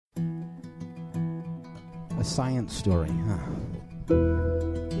a science story, huh?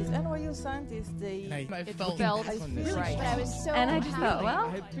 These NYU scientists, I felt right. But I was so And I just thought, well,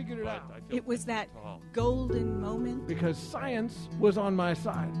 I had figured it out. It was that golden moment. Because science was on my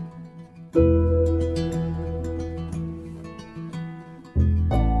side.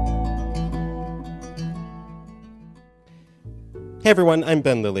 Hey everyone, I'm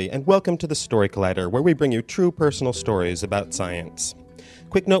Ben Lilly, and welcome to the Story Collider, where we bring you true personal stories about science.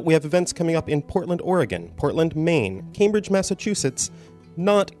 Quick note, we have events coming up in Portland, Oregon, Portland, Maine, Cambridge, Massachusetts,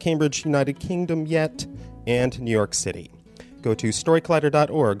 not Cambridge, United Kingdom yet, and New York City. Go to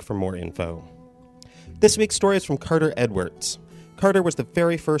storycollider.org for more info. This week's story is from Carter Edwards. Carter was the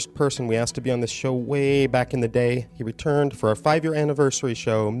very first person we asked to be on this show way back in the day. He returned for our 5-year anniversary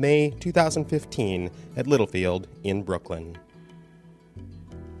show, May 2015, at Littlefield in Brooklyn.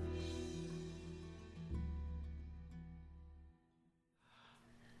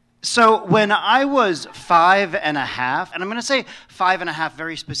 So when I was 5 and a half, and I'm going to say 5 and a half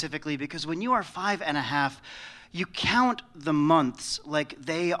very specifically because when you are 5 and a half, you count the months like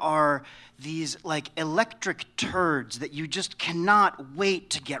they are these like electric turds that you just cannot wait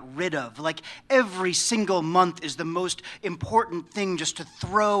to get rid of. Like every single month is the most important thing just to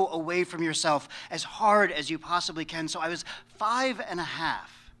throw away from yourself as hard as you possibly can. So I was 5 and a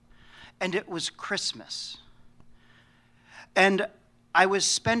half, and it was Christmas. And my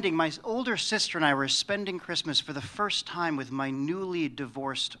older sister and I were spending Christmas for the first time with my newly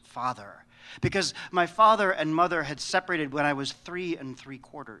divorced father, because my father and mother had separated when I was 3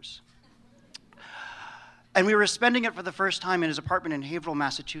 3/4. And we were spending it for the first time in his apartment in Haverhill,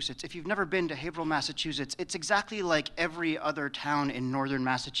 Massachusetts. If you've never been to Haverhill, Massachusetts, it's exactly like every other town in northern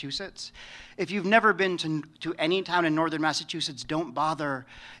Massachusetts. If you've never been to any town in northern Massachusetts, don't bother.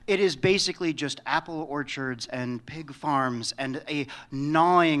 It is basically just apple orchards and pig farms and a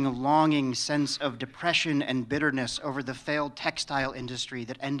gnawing, longing sense of depression and bitterness over the failed textile industry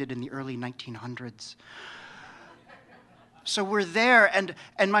that ended in the early 1900s. So we're there, and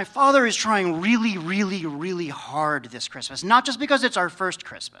my father is trying really, really, really hard this Christmas, not just because it's our first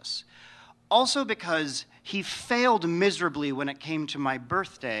Christmas, also because he failed miserably when it came to my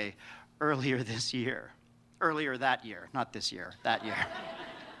birthday earlier that year, not this year, that year,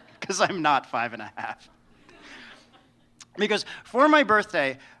 because I'm not 5 and a half. Because for my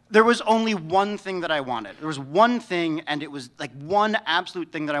birthday, there was only one thing that I wanted. There was one thing, and it was like one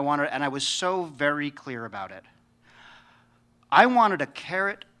absolute thing that I wanted, and I was so very clear about it. I wanted a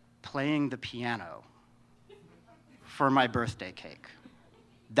carrot playing the piano for my birthday cake.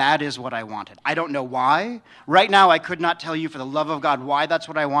 That is what I wanted. I don't know why. Right now, I could not tell you for the love of God why that's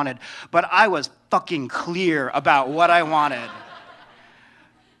what I wanted, but I was fucking clear about what I wanted.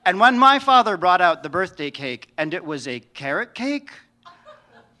 And when my father brought out the birthday cake and it was a carrot cake,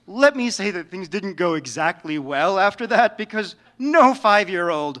 let me say that things didn't go exactly well after that, because no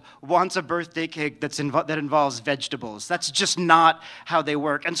 5-year-old wants a birthday cake that involves vegetables. That's just not how they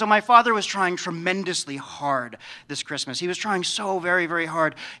work. And so my father was trying tremendously hard this Christmas. He was trying so very, very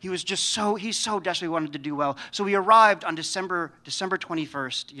hard. He so desperately wanted to do well. So we arrived on December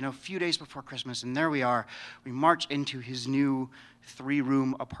 21st, a few days before Christmas, and there we are. We march into his new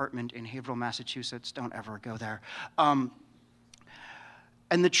 3-room apartment in Haverhill, Massachusetts. Don't ever go there.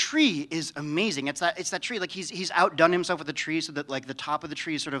 And the tree is amazing. It's that tree. Like he's outdone himself with the tree, so that like the top of the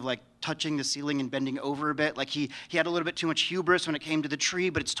tree is sort of like touching the ceiling and bending over a bit. Like he had a little bit too much hubris when it came to the tree,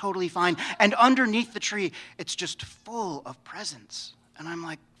 but it's totally fine. And underneath the tree, it's just full of presents. And I'm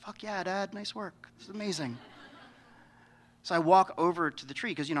like, fuck yeah, Dad, nice work. This is amazing. So I walk over to the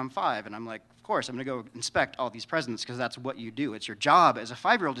tree because I'm 5, and I'm like, of course, I'm going to go inspect all these presents because that's what you do. It's your job as a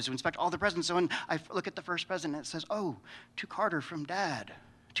 5-year-old is to inspect all the presents. So when I look at the first present, and it says, oh, to Carter from Dad.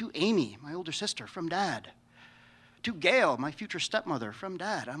 To Amy, my older sister, from Dad. To Gail, my future stepmother, from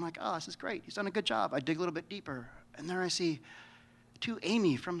Dad. I'm like, oh, this is great. He's done a good job. I dig a little bit deeper. And there I see, to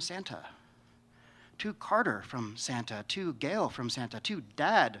Amy from Santa. To Carter from Santa. To Gail from Santa. To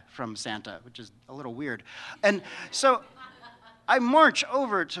Dad from Santa, which is a little weird. And so I march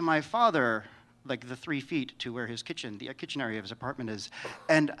over to my father, like the 3 feet to where his kitchen, the kitchen area of his apartment is,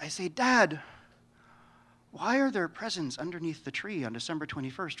 and I say, Dad, why are there presents underneath the tree on December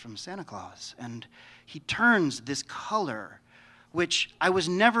 21st from Santa Claus? And he turns this color, which I was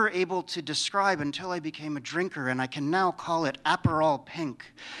never able to describe until I became a drinker, and I can now call it Aperol pink.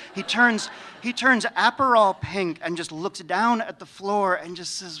 He turns Aperol pink and just looks down at the floor and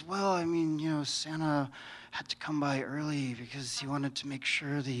just says, well, Santa had to come by early because he wanted to make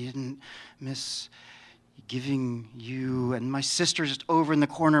sure that he didn't miss giving you. And my sister's just over in the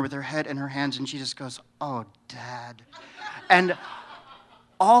corner with her head in her hands, and she just goes, oh, Dad. And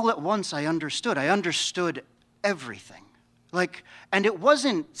all at once I understood. I understood everything. And it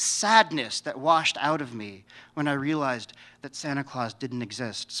wasn't sadness that washed out of me when I realized that Santa Claus didn't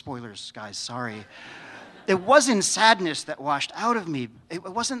exist. Spoilers, guys, sorry. It wasn't sadness that washed out of me. It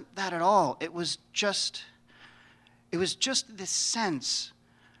wasn't that at all. It was just this sense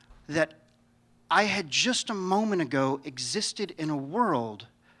that I had just a moment ago existed in a world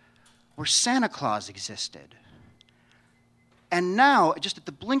where Santa Claus existed. And now, just at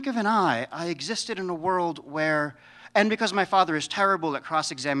the blink of an eye, I existed in a world where, and because my father is terrible at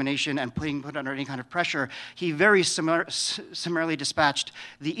cross-examination and put under any kind of pressure, he very summarily dispatched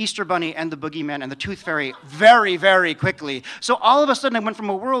the Easter Bunny and the Boogeyman and the Tooth Fairy very, very quickly. So all of a sudden I went from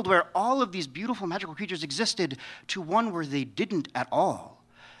a world where all of these beautiful magical creatures existed to one where they didn't at all.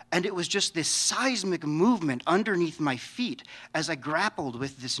 And it was just this seismic movement underneath my feet as I grappled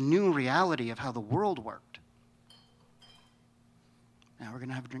with this new reality of how the world worked. Now we're going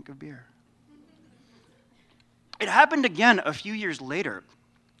to have a drink of beer. It happened again a few years later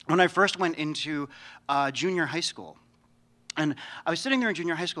when I first went into junior high school. And I was sitting there in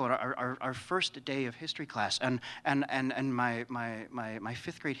junior high school at our first day of history class, and my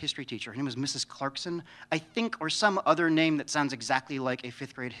fifth grade history teacher, her name was Mrs. Clarkson, I think, or some other name that sounds exactly like a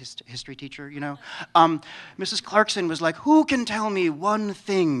fifth grade history teacher, you know. Mrs. Clarkson was like, "Who can tell me one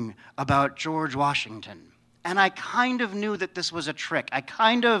thing about George Washington?" And I kind of knew that this was a trick. I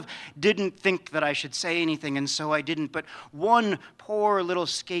kind of didn't think that I should say anything, and so I didn't. But one poor little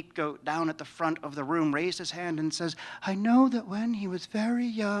scapegoat down at the front of the room raised his hand and says, "I know that when he was very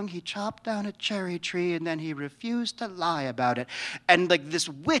young, he chopped down a cherry tree, and then he refused to lie about it." And this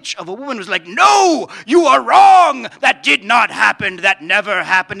witch of a woman was like, "No, you are wrong. That did not happen. That never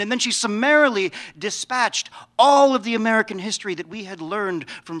happened." And then she summarily dispatched all of the American history that we had learned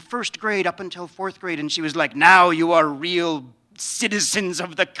from first grade up until fourth grade, and she was like, "Now you are real citizens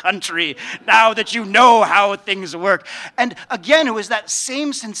of the country, now that you know how things work." And again, it was that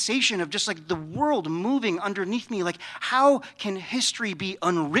same sensation of just the world moving underneath me. How can history be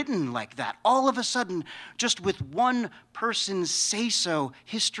unwritten like that? All of a sudden, just with one person's say-so,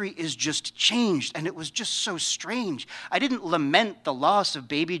 history is just changed, and it was just so strange. I didn't lament the loss of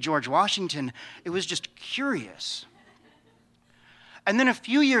baby George Washington. It was just curious. And then a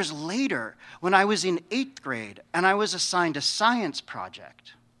few years later, when I was in 8th grade, and I was assigned a science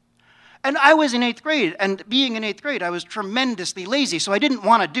project. And I was in 8th grade, and being in 8th grade, I was tremendously lazy, so I didn't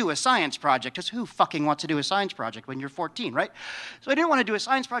want to do a science project, because who fucking wants to do a science project when you're 14, right? So I didn't want to do a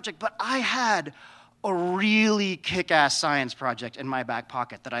science project, but I had a really kick-ass science project in my back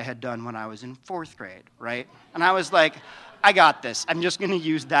pocket that I had done when I was in 4th grade, right? And I was like, I got this. I'm just going to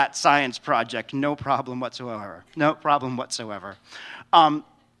use that science project. No problem whatsoever. No problem whatsoever. And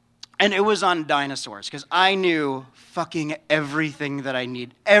it was on dinosaurs, because I knew fucking everything that I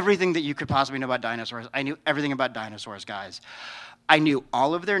need. Everything that you could possibly know about dinosaurs. I knew everything about dinosaurs, guys. I knew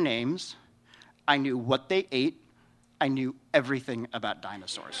all of their names. I knew what they ate. I knew everything about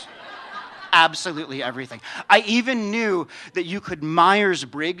dinosaurs. Absolutely everything. I even knew that you could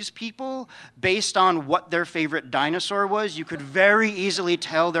Myers-Briggs people based on what their favorite dinosaur was. You could very easily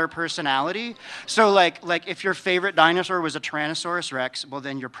tell their personality. So like if your favorite dinosaur was a Tyrannosaurus Rex, well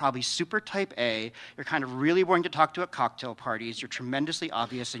then you're probably super type A, you're kind of really boring to talk to at cocktail parties, you're tremendously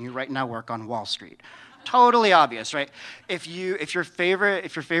obvious, and you right now work on Wall Street. Totally obvious, right? If your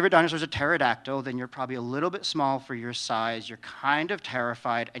favorite dinosaur is a pterodactyl, then you're probably a little bit small for your size. You're kind of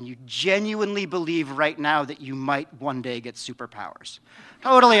terrified, and you genuinely believe right now that you might one day get superpowers.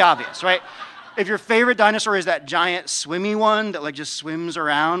 Totally obvious, right? If your favorite dinosaur is that giant swimmy one that just swims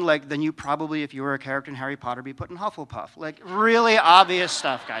around, then you probably, if you were a character in Harry Potter, be put in Hufflepuff. Really obvious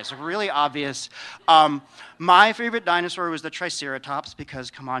stuff, guys. Really obvious. My favorite dinosaur was the Triceratops because,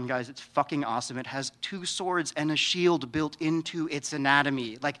 come on, guys, it's fucking awesome. It has 2 swords and a shield built into its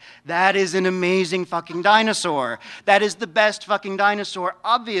anatomy. That is an amazing fucking dinosaur. That is the best fucking dinosaur,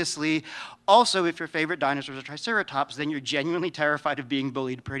 obviously. Also, if your favorite dinosaur is a Triceratops, then you're genuinely terrified of being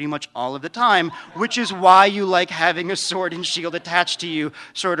bullied pretty much all of the time, which is why you like having a sword and shield attached to you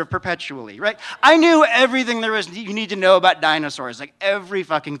sort of perpetually, right? I knew everything there was you need to know about dinosaurs, every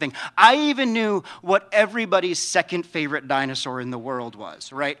fucking thing. I even knew what everybody's second favorite dinosaur in the world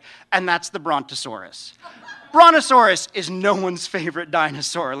was, right? And that's the Brontosaurus. Brontosaurus is no one's favorite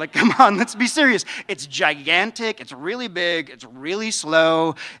dinosaur. Come on, let's be serious. It's gigantic, it's really big, it's really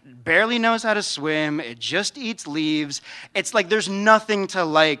slow, barely knows how to swim, it just eats leaves. It's there's nothing to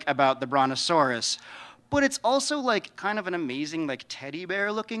like about the Brontosaurus. But it's also kind of an amazing teddy bear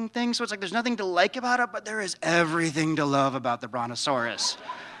looking thing. So it's there's nothing to like about it, but there is everything to love about the Brontosaurus.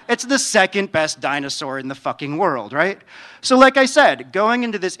 It's the second best dinosaur in the fucking world, right? So like I said, going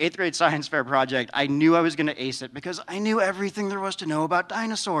into this 8th grade science fair project, I knew I was going to ace it because I knew everything there was to know about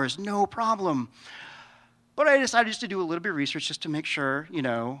dinosaurs, no problem. But I decided just to do a little bit of research just to make sure,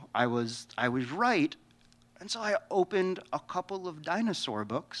 I was right. And so I opened a couple of dinosaur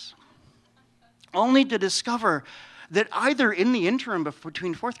books, only to discover that either in the interim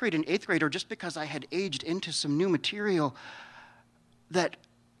between 4th grade and 8th grade, or just because I had aged into some new material, that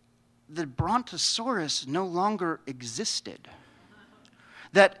the Brontosaurus no longer existed.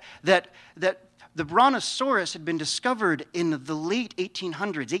 That the Brontosaurus had been discovered in the late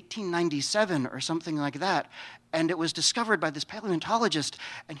 1800s, 1897 or something like that, and it was discovered by this paleontologist,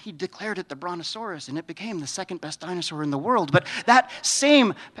 and he declared it the Brontosaurus, and it became the second best dinosaur in the world. But that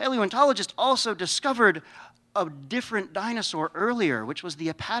same paleontologist also discovered a different dinosaur earlier, which was the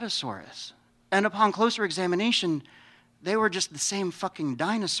Apatosaurus. And upon closer examination, they were just the same fucking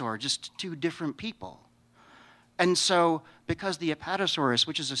dinosaur, just two different people. And so, because the Apatosaurus,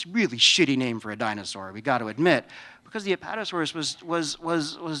 which is a really shitty name for a dinosaur, we got to admit, because the Apatosaurus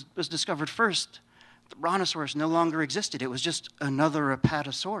was discovered first, the Brontosaurus no longer existed. It was just another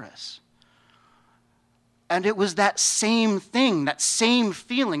Apatosaurus. And it was that same thing, that same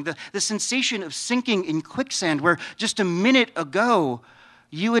feeling, the sensation of sinking in quicksand, where just a minute ago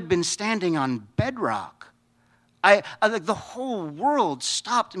you had been standing on bedrock. Like the whole world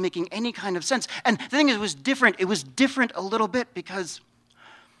stopped making any kind of sense. And the thing is, it was different. It was different a little bit because,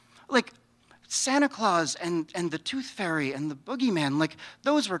 like, Santa Claus and the Tooth Fairy and the Boogeyman, like,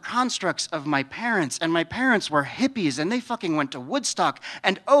 those were constructs of my parents, and my parents were hippies, and they fucking went to Woodstock,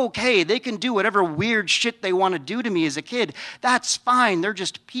 and okay, they can do whatever weird shit they want to do to me as a kid. That's fine, they're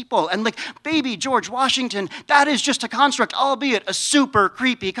just people. And like, baby George Washington, that is just a construct, albeit a super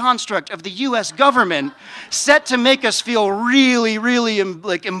creepy construct of the US government, set to make us feel really, really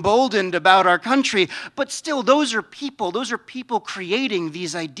emboldened about our country. But still, those are people creating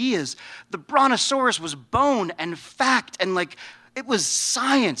these ideas. The Brontosaurus was bone and fact, and like, it was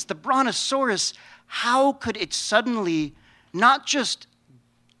science. The Brontosaurus, how could it suddenly not just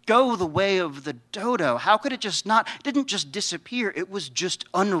go the way of the dodo? How could it didn't just disappear, it was just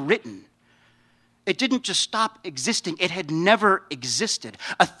unwritten. It didn't just stop existing, it had never existed.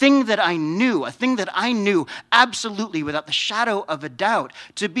 A thing that I knew absolutely without the shadow of a doubt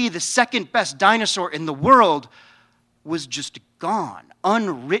to be the second best dinosaur in the world was just gone,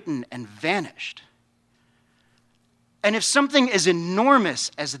 unwritten, and vanished. And if something as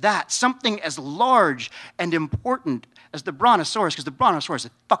enormous as that, something as large and important as the Brontosaurus, because the Brontosaurus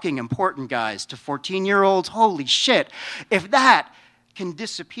is fucking important, guys, to 14-year-olds, holy shit. If that can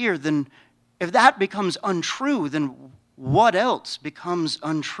disappear, then if that becomes untrue, then what else becomes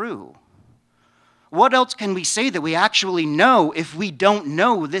untrue? What else can we say that we actually know if we don't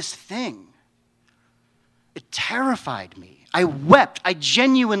know this thing? It terrified me. I wept. I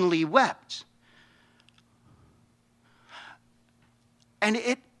genuinely wept. And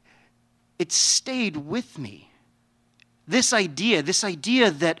it stayed with me. This idea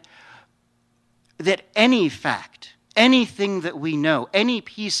that any fact, anything that we know, any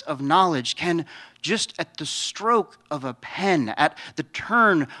piece of knowledge can just at the stroke of a pen, at the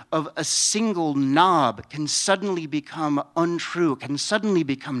turn of a single knob, can suddenly become untrue, can suddenly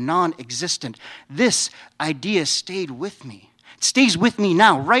become non-existent. This idea stayed with me. It stays with me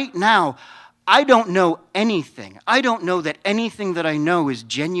now, right now. I don't know anything. I don't know that anything that I know is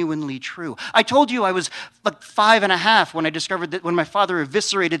genuinely true. I told you I was like 5.5 when I discovered that when my father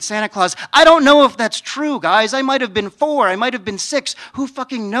eviscerated Santa Claus. I don't know if that's true, guys. I might have been 4. I might have been 6. Who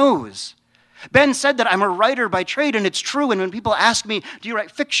fucking knows? Ben said that I'm a writer by trade, and it's true. And when people ask me, do you write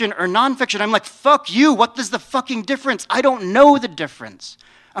fiction or nonfiction? I'm like, fuck you. What is the fucking difference? I don't know the difference.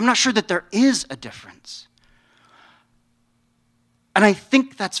 I'm not sure that there is a difference. And I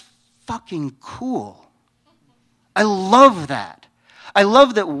think that's fucking cool. I love that. I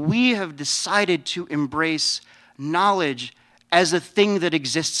love that we have decided to embrace knowledge as a thing that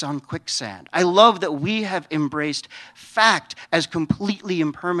exists on quicksand. I love that we have embraced fact as completely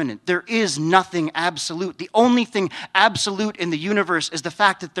impermanent. There is nothing absolute. The only thing absolute in the universe is the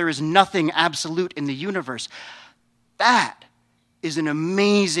fact that there is nothing absolute in the universe. That is an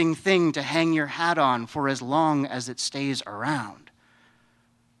amazing thing to hang your hat on for as long as it stays around.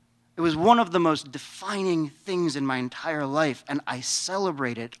 It was one of the most defining things in my entire life, and I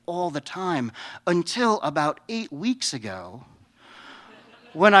celebrate it all the time until about 8 weeks ago,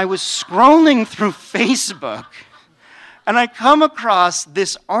 when I was scrolling through Facebook, and I come across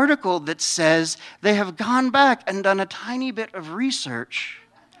this article that says they have gone back and done a tiny bit of research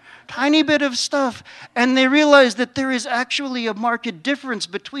tiny bit of stuff, and they realized that there is actually a marked difference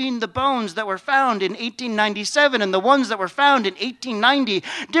between the bones that were found in 1897 and the ones that were found in 1890,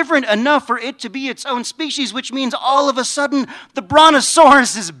 different enough for it to be its own species, which means all of a sudden the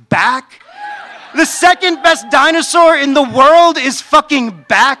Brontosaurus is back. The second best dinosaur in the world is fucking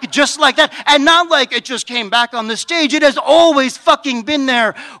back, just like that. And not like it just came back on the stage. It has always fucking been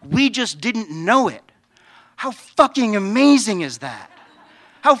there. We just didn't know it. How fucking amazing is that?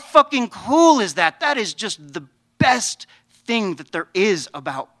 How fucking cool is that? That is just the best thing that there is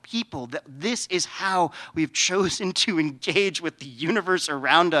about people. That this is how we've chosen to engage with the universe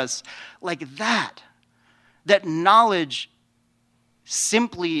around us. Like that. That knowledge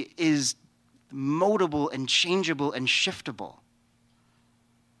simply is modable and changeable and shiftable.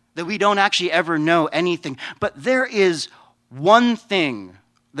 That we don't actually ever know anything. But there is one thing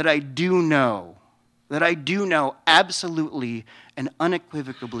that I do know absolutely and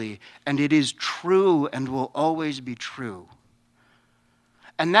unequivocally, and it is true and will always be true.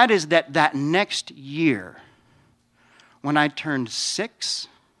 And that is that next year, when I turned 6,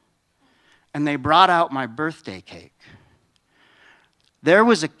 and they brought out my birthday cake, there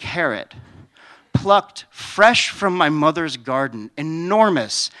was a carrot plucked fresh from my mother's garden,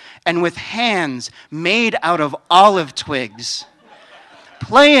 enormous, and with hands made out of olive twigs,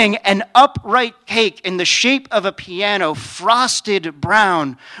 playing an upright cake in the shape of a piano, frosted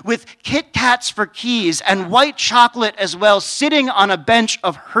brown, with Kit Kats for keys and white chocolate as well, sitting on a bench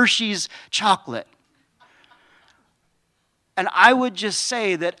of Hershey's chocolate. And I would just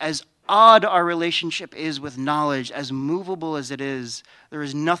say that as odd our relationship is with knowledge, as movable as it is, there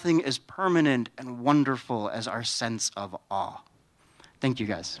is nothing as permanent and wonderful as our sense of awe. Thank you,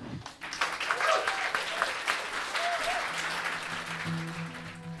 guys.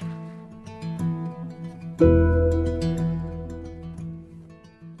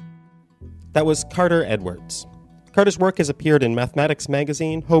 That was Carter Edwards. Carter's work has appeared in Mathematics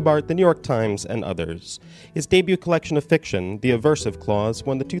Magazine, Hobart, The New York Times, and others. His debut collection of fiction, The Aversive Claus,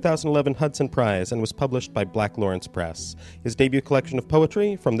 won the 2011 Hudson Prize and was published by Black Lawrence Press. His debut collection of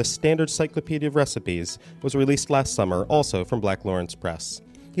poetry, From the Standard Cyclopedia of Recipes, was released last summer, also from Black Lawrence Press.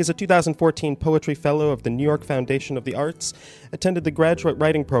 He is a 2014 Poetry Fellow of the New York Foundation of the Arts, attended the graduate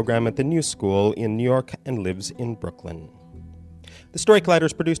writing program at the New School in New York, and lives in Brooklyn. The Story Collider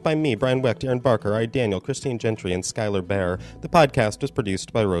is produced by me, Brian Wecht, Aaron Barker, Ari Daniel, Christine Gentry, and Skylar Bear. The podcast is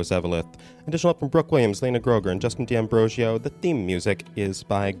produced by Rose Eveleth. Additional help from Brooke Williams, Lena Groger, and Justin D'Ambrosio. The theme music is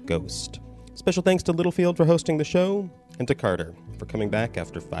by Ghost. Special thanks to Littlefield for hosting the show, and to Carter for coming back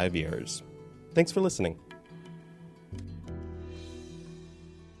after 5 years. Thanks for listening.